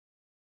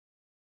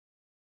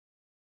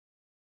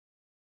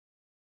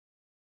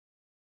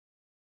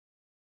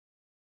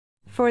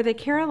For the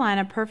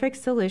Carolina Perfect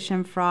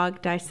Solution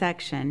Frog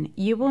Dissection,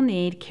 you will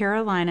need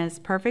Carolina's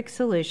Perfect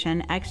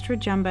Solution Extra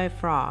Jumbo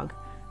Frog,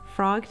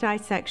 Frog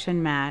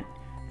Dissection Mat,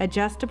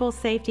 adjustable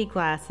safety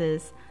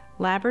glasses,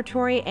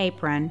 laboratory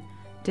apron,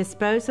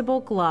 disposable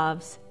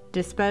gloves,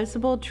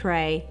 disposable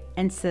tray,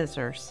 and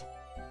scissors.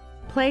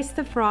 Place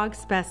the frog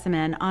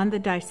specimen on the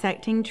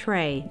dissecting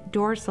tray,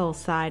 dorsal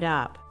side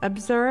up.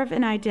 Observe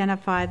and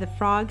identify the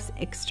frog's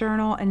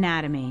external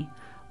anatomy.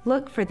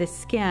 Look for the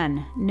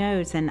skin,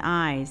 nose and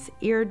eyes,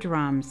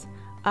 eardrums,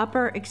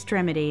 upper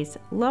extremities,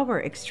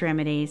 lower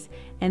extremities,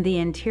 and the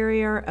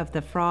interior of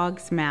the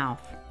frog's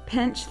mouth.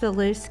 Pinch the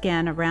loose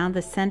skin around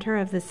the center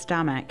of the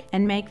stomach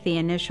and make the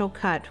initial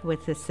cut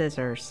with the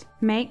scissors.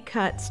 Make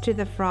cuts to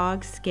the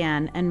frog's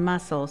skin and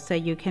muscle so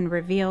you can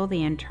reveal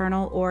the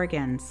internal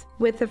organs.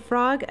 With the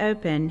frog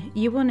open,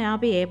 you will now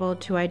be able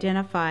to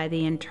identify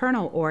the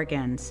internal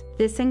organs.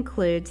 This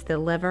includes the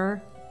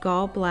liver,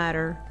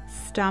 gallbladder,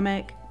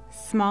 stomach,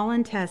 small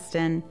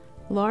intestine,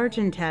 large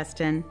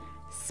intestine,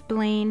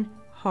 spleen,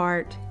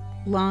 heart,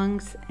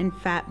 lungs, and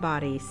fat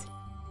bodies.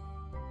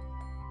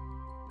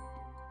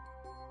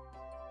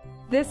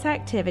 This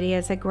activity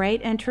is a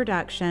great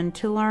introduction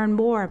to learn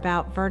more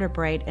about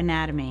vertebrate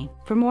anatomy.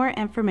 For more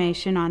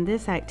information on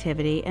this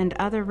activity and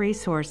other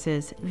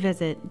resources,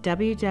 visit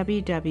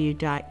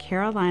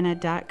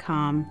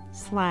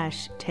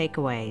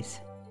www.carolina.com/takeaways.